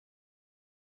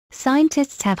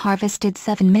scientists have harvested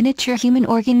 7 miniature human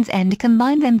organs and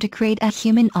combined them to create a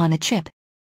human on a chip.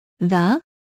 The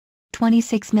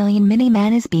 26 million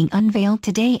Mini-Man is being unveiled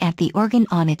today at the Organ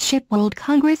on a Chip World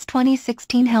Congress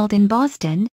 2016 held in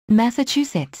Boston,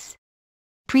 Massachusetts.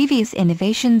 Previous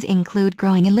innovations include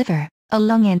growing a liver, a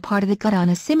lung and part of the gut on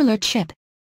a similar chip.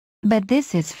 But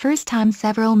this is first time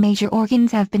several major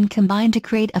organs have been combined to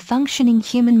create a functioning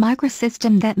human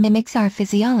microsystem that mimics our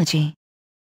physiology.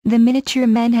 The miniature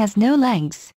man has no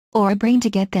legs, or a brain to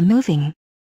get them moving.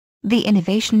 The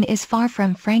innovation is far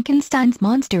from Frankenstein's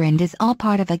monster and is all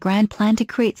part of a grand plan to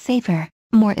create safer,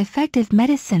 more effective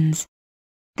medicines.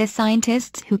 The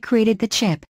scientists who created the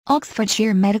chip,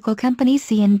 Oxfordshire medical company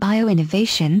CN Bio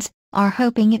Innovations, are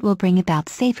hoping it will bring about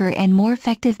safer and more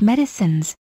effective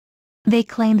medicines. They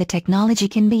claim the technology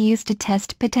can be used to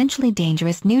test potentially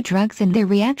dangerous new drugs and their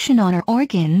reaction on our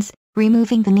organs,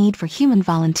 removing the need for human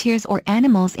volunteers or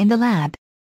animals in the lab.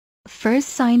 First,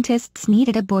 scientists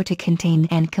needed a board to contain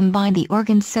and combine the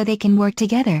organs so they can work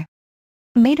together.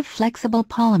 Made of flexible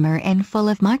polymer and full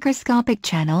of microscopic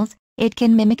channels, it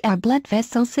can mimic our blood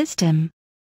vessel system.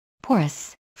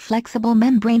 Porous, flexible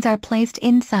membranes are placed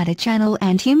inside a channel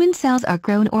and human cells are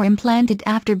grown or implanted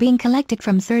after being collected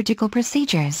from surgical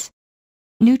procedures.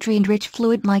 Nutrient-rich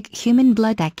fluid like human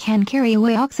blood that can carry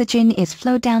away oxygen is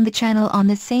flowed down the channel on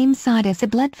the same side as the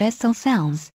blood vessel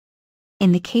cells.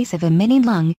 In the case of a mini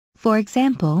lung, for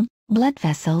example, blood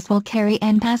vessels will carry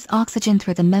and pass oxygen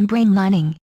through the membrane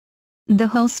lining. The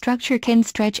whole structure can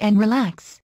stretch and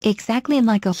relax, exactly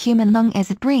like a human lung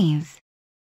as it breathes.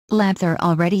 Labs are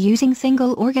already using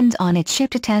single organs on a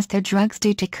chip to test their drugs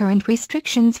due to current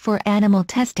restrictions for animal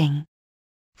testing.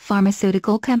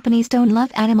 Pharmaceutical companies don't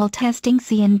love animal testing,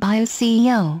 CN Bio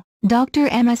CEO, Dr.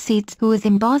 Massachussetts, who was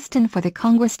in Boston for the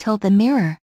Congress, told the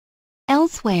Mirror.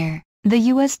 Elsewhere, the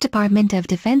U.S. Department of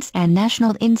Defense and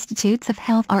National Institutes of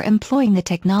Health are employing the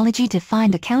technology to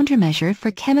find a countermeasure for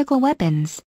chemical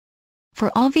weapons.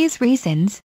 For obvious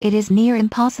reasons, it is near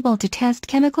impossible to test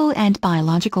chemical and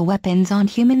biological weapons on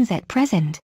humans at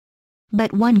present.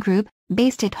 But one group,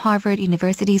 based at Harvard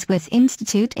University's Wyss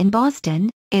Institute in Boston,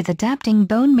 is adapting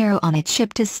bone marrow on a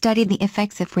chip to study the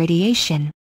effects of radiation.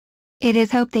 It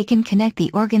is hoped they can connect the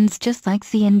organs just like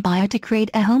CN Bio to create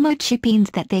a homo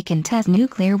chippings that they can test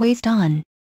nuclear waste on.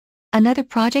 Another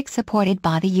project supported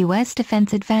by the U.S.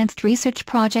 Defense Advanced Research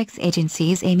Projects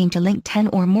Agency is aiming to link 10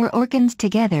 or more organs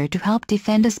together to help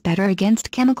defend us better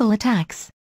against chemical attacks.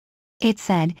 It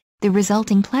said, the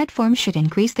resulting platform should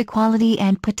increase the quality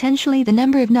and potentially the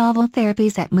number of novel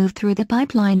therapies that move through the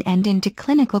pipeline and into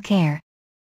clinical care.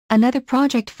 Another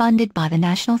project funded by the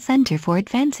National Center for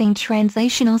Advancing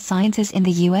Translational Sciences in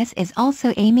the U.S. is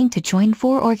also aiming to join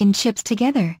 4 organ chips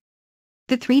together.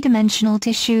 The three-dimensional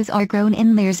tissues are grown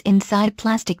in layers inside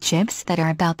plastic chips that are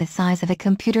about the size of a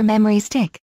computer memory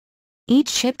stick.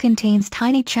 Each chip contains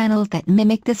tiny channels that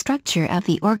mimic the structure of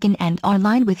the organ and are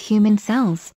lined with human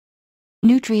cells.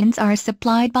 Nutrients are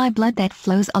supplied by blood that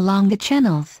flows along the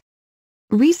channels.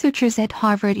 Researchers at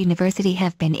Harvard University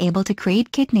have been able to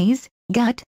create kidneys,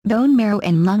 gut, bone marrow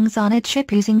and lungs on a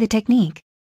chip using the technique.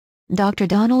 Dr.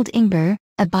 Donald Ingber,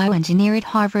 a bioengineer at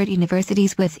Harvard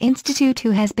University's Wyss Institute who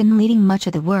has been leading much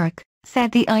of the work,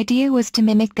 said the idea was to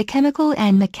mimic the chemical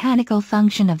and mechanical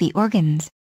function of the organs.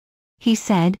 He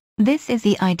said, "This is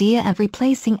the idea of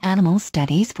replacing animal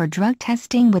studies for drug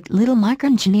testing with little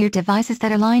microengineered devices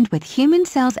that are lined with human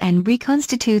cells and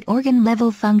reconstitute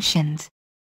organ-level functions.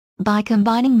 By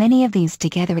combining many of these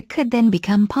together, it could then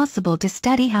become possible to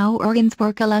study how organs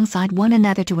work alongside one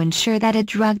another to ensure that a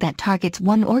drug that targets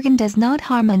one organ does not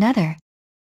harm another."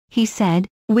 He said,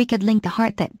 "We could link the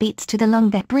heart that beats to the lung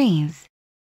that breathes."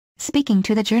 Speaking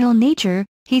to the journal Nature,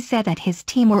 he said that his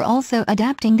team were also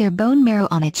adapting their bone marrow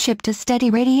on a chip to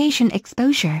study radiation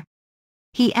exposure.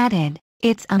 He added,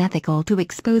 "It's unethical to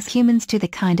expose humans to the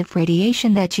kind of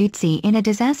radiation that you'd see in a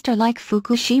disaster like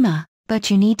Fukushima, but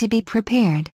you need to be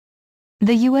prepared."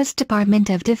 The U.S.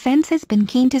 Department of Defense has been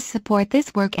keen to support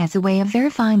this work as a way of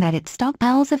verifying that its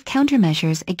stockpiles of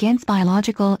countermeasures against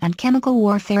biological and chemical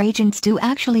warfare agents do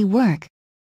actually work.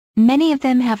 Many of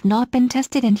them have not been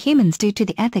tested in humans due to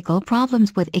the ethical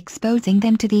problems with exposing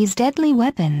them to these deadly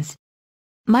weapons.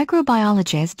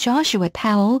 Microbiologist Joshua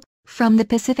Powell, from the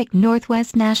Pacific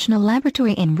Northwest National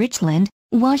Laboratory in Richland,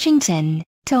 Washington,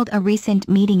 told a recent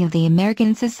meeting of the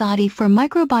American Society for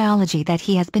Microbiology that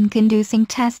he has been conducting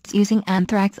tests using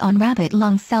anthrax on rabbit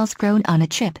lung cells grown on a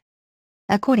chip.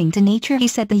 According to Nature, he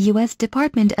said the U.S.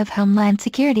 Department of Homeland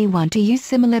Security want to use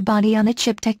similar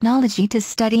body-on-a-chip technology to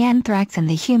study anthrax in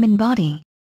the human body.